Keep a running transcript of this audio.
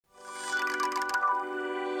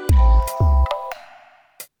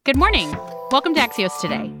Good morning. Welcome to Axios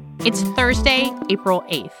Today. It's Thursday, April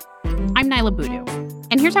 8th. I'm Nyla Boodoo,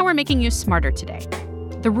 and here's how we're making you smarter today.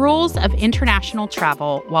 The rules of international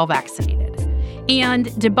travel while vaccinated, and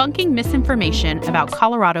debunking misinformation about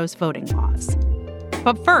Colorado's voting laws.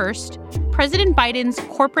 But first, President Biden's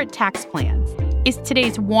corporate tax plan is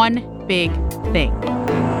today's one big thing.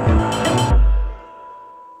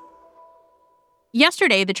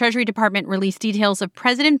 Yesterday, the Treasury Department released details of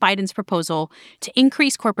President Biden's proposal to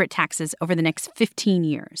increase corporate taxes over the next 15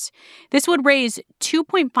 years. This would raise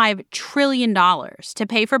 $2.5 trillion to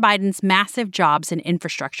pay for Biden's massive jobs and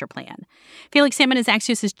infrastructure plan. Felix Salmon is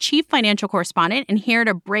Axios' chief financial correspondent and here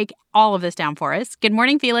to break all of this down for us. Good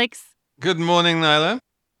morning, Felix. Good morning, Nyla.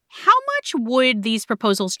 How much would these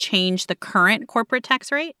proposals change the current corporate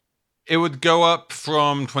tax rate? It would go up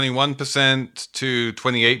from 21% to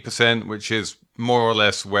 28%, which is more or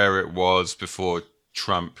less where it was before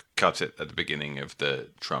Trump cut it at the beginning of the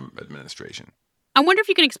Trump administration. I wonder if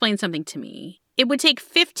you can explain something to me. It would take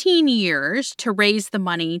 15 years to raise the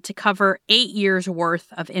money to cover 8 years' worth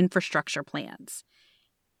of infrastructure plans.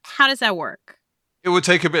 How does that work? It would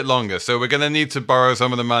take a bit longer. So we're going to need to borrow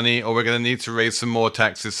some of the money, or we're going to need to raise some more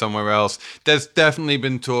taxes somewhere else. There's definitely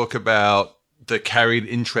been talk about the carried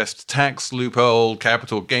interest tax loophole,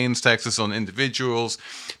 capital gains taxes on individuals.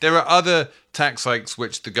 There are other tax hikes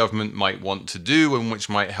which the government might want to do and which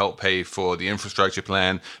might help pay for the infrastructure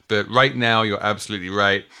plan. But right now, you're absolutely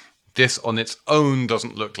right. This on its own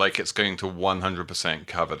doesn't look like it's going to 100%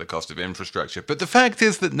 cover the cost of infrastructure. But the fact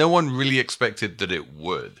is that no one really expected that it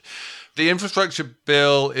would. The infrastructure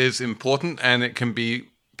bill is important, and it can be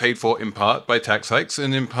paid for in part by tax hikes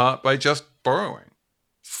and in part by just borrowing.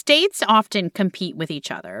 States often compete with each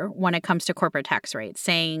other when it comes to corporate tax rates,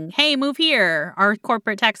 saying, hey, move here, our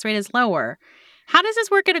corporate tax rate is lower. How does this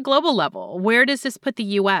work at a global level? Where does this put the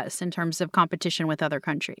U.S. in terms of competition with other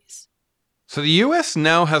countries? So the U.S.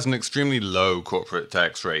 now has an extremely low corporate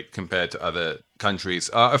tax rate compared to other countries.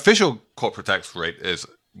 Our official corporate tax rate, as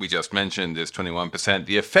we just mentioned, is 21%.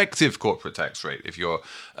 The effective corporate tax rate, if you're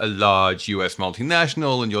a large U.S.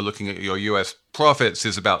 multinational and you're looking at your U.S. profits,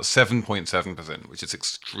 is about 7.7%, which is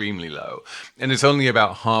extremely low. And it's only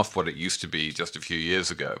about half what it used to be just a few years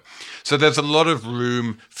ago. So there's a lot of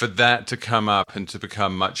room for that to come up and to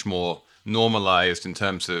become much more normalized in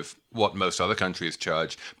terms of what most other countries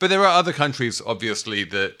charge. But there are other countries, obviously,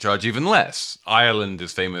 that charge even less. Ireland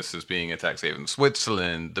is famous as being a tax haven.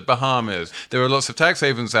 Switzerland, the Bahamas. There are lots of tax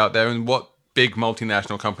havens out there. And what big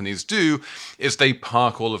multinational companies do is they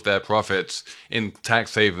park all of their profits in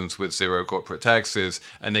tax havens with zero corporate taxes,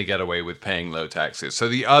 and they get away with paying low taxes. So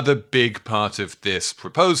the other big part of this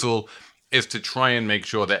proposal is to try and make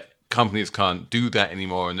sure that companies can't do that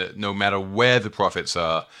anymore, and that no matter where the profits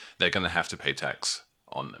are, they're going to have to pay tax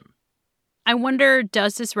on them. I wonder,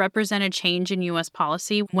 does this represent a change in U.S.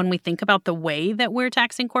 policy when we think about the way that we're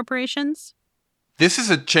taxing corporations? This is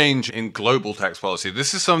a change in global tax policy.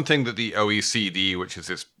 This is something that the OECD, which is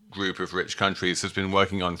this group of rich countries, has been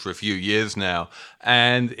working on for a few years now.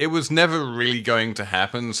 And it was never really going to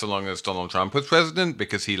happen so long as Donald Trump was president,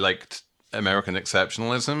 because he liked American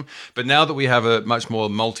exceptionalism. But now that we have a much more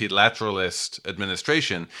multilateralist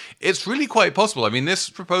administration, it's really quite possible. I mean, this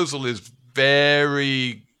proposal is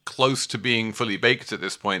very close to being fully baked at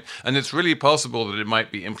this point, and it's really possible that it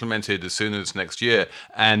might be implemented as soon as next year.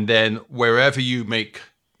 And then wherever you make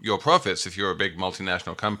your profits, if you're a big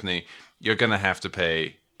multinational company, you're going to have to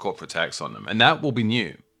pay corporate tax on them. And that will be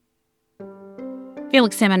new.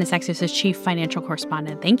 Felix Salmon is Axios' chief financial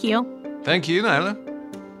correspondent. Thank you. Thank you, Nyla.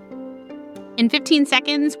 In 15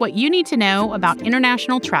 seconds, what you need to know about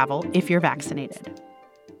international travel if you're vaccinated.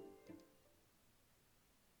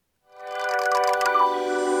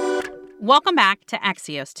 Welcome back to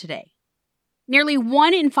Axios Today. Nearly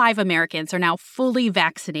 1 in 5 Americans are now fully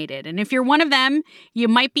vaccinated. And if you're one of them, you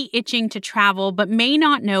might be itching to travel, but may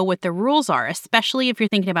not know what the rules are, especially if you're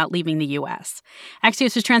thinking about leaving the U.S.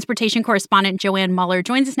 Axios' transportation correspondent Joanne Muller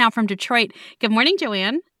joins us now from Detroit. Good morning,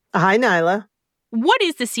 Joanne. Hi, Nyla. What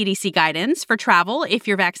is the CDC guidance for travel if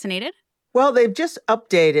you're vaccinated? Well, they've just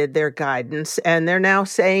updated their guidance, and they're now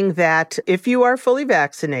saying that if you are fully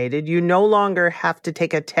vaccinated, you no longer have to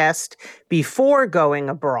take a test before going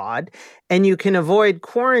abroad, and you can avoid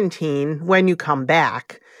quarantine when you come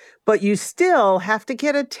back. But you still have to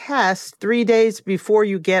get a test 3 days before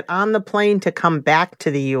you get on the plane to come back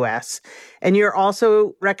to the U.S. And you're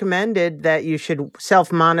also recommended that you should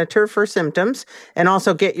self-monitor for symptoms and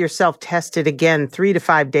also get yourself tested again 3 to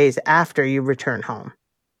 5 days after you return home.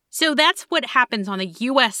 So that's what happens on the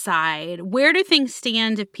U.S. side. Where do things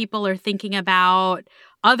stand if people are thinking about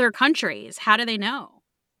other countries? How do they know?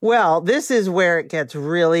 Well, this is where it gets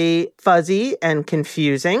really fuzzy and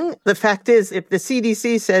confusing. The fact is, if the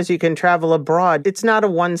CDC says you can travel abroad, it's not a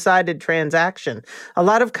one-sided transaction. A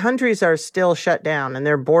lot of countries are still shut down and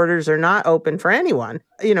their borders are not open for anyone.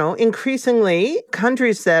 Increasingly,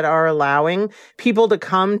 countries that are allowing people to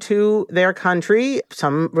come to their country,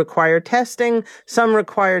 some require testing, some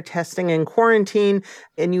require testing in quarantine,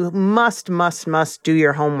 and you must do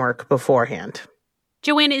your homework beforehand.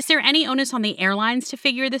 Joanne, is there any onus on the airlines to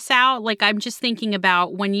figure this out? Like, I'm just thinking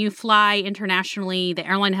about when you fly internationally, the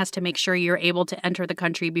airline has to make sure you're able to enter the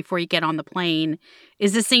country before you get on the plane.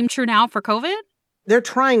 Is the same true now for COVID? They're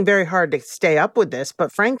trying very hard to stay up with this,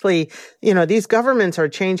 but frankly, these governments are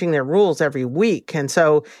changing their rules every week. And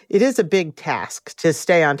so it is a big task to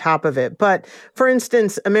stay on top of it. But for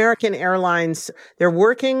instance, American Airlines, they're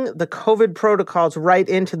working the COVID protocols right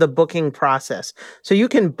into the booking process. So you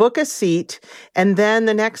can book a seat and then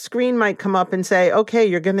the next screen might come up and say, okay,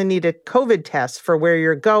 you're going to need a COVID test for where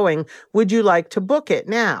you're going. Would you like to book it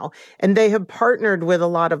now? And they have partnered with a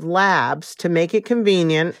lot of labs to make it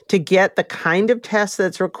convenient to get the kind of test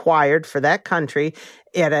that's required for that country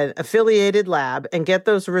at an affiliated lab and get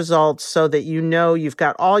those results so that you've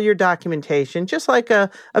got all your documentation, just like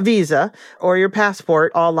a visa or your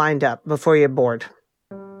passport, all lined up before you board.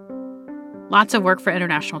 Lots of work for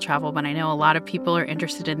international travel, but I know a lot of people are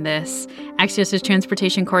interested in this. Axios'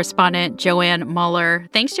 transportation correspondent, Joanne Muller.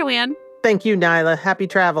 Thanks, Joanne. Thank you, Nyla. Happy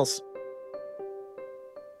travels.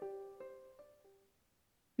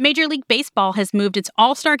 Major League Baseball has moved its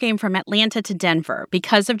All-Star game from Atlanta to Denver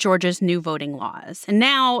because of Georgia's new voting laws. And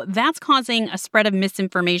now that's causing a spread of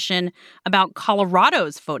misinformation about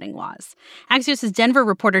Colorado's voting laws. Axios' Denver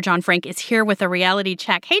reporter John Frank is here with a reality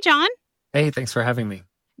check. Hey, John. Hey, thanks for having me.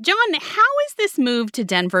 John, how is this move to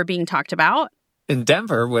Denver being talked about? In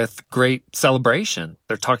Denver, with great celebration.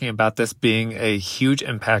 They're talking about this being a huge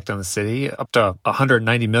impact on the city, up to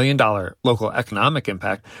 $190 million local economic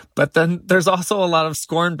impact. But then there's also a lot of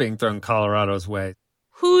scorn being thrown Colorado's way.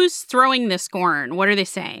 Who's throwing the scorn? What are they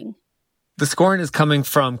saying? The scorn is coming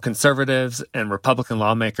from conservatives and Republican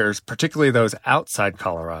lawmakers, particularly those outside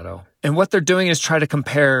Colorado. And what they're doing is try to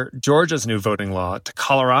compare Georgia's new voting law to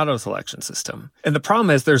Colorado's election system. And the problem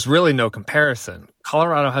is there's really no comparison.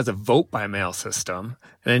 Colorado has a vote-by-mail system,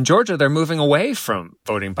 and in Georgia, they're moving away from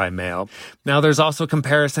voting by mail. Now, there's also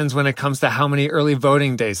comparisons when it comes to how many early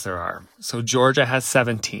voting days there are. So Georgia has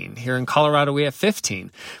 17. Here in Colorado, we have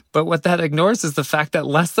 15. But what that ignores is the fact that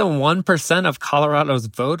less than 1% of Colorado's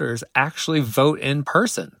voters actually vote in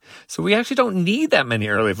person. So we actually don't need that many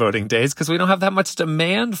early voting days because we don't have that much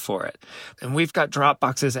demand for it. And we've got drop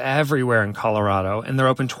boxes everywhere in Colorado, and they're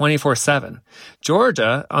open 24/7.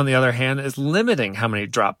 Georgia, on the other hand, is limiting how many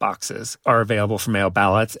drop boxes are available for mail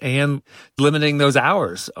ballots and limiting those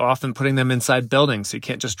hours, often putting them inside buildings so you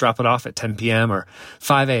can't just drop it off at 10 p.m. or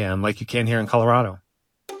 5 a.m. like you can here in Colorado.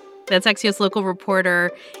 That's Axios local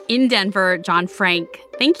reporter in Denver, John Frank.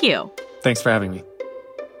 Thank you. Thanks for having me.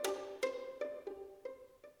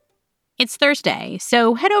 It's Thursday,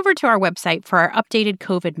 so head over to our website for our updated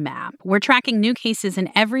COVID map. We're tracking new cases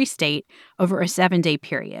in every state over a 7-day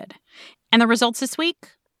period. And the results this week?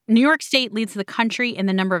 New York State leads the country in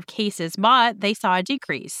the number of cases, but they saw a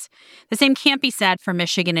decrease. The same can't be said for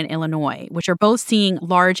Michigan and Illinois, which are both seeing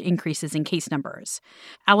large increases in case numbers.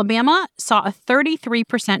 Alabama saw a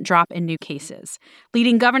 33% drop in new cases,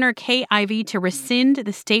 leading Governor Kay Ivey to rescind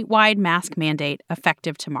the statewide mask mandate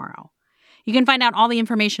effective tomorrow. You can find out all the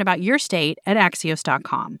information about your state at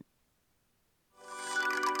Axios.com.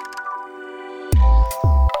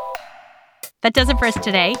 That does it for us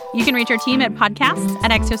today. You can reach our team at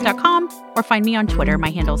podcasts@Axios.com or find me on Twitter.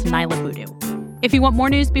 My handle is Nyla Boodoo. If you want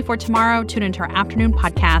more news before tomorrow, tune into our afternoon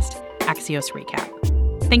podcast, Axios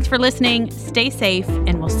Recap. Thanks for listening. Stay safe,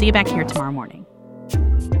 and we'll see you back here tomorrow morning.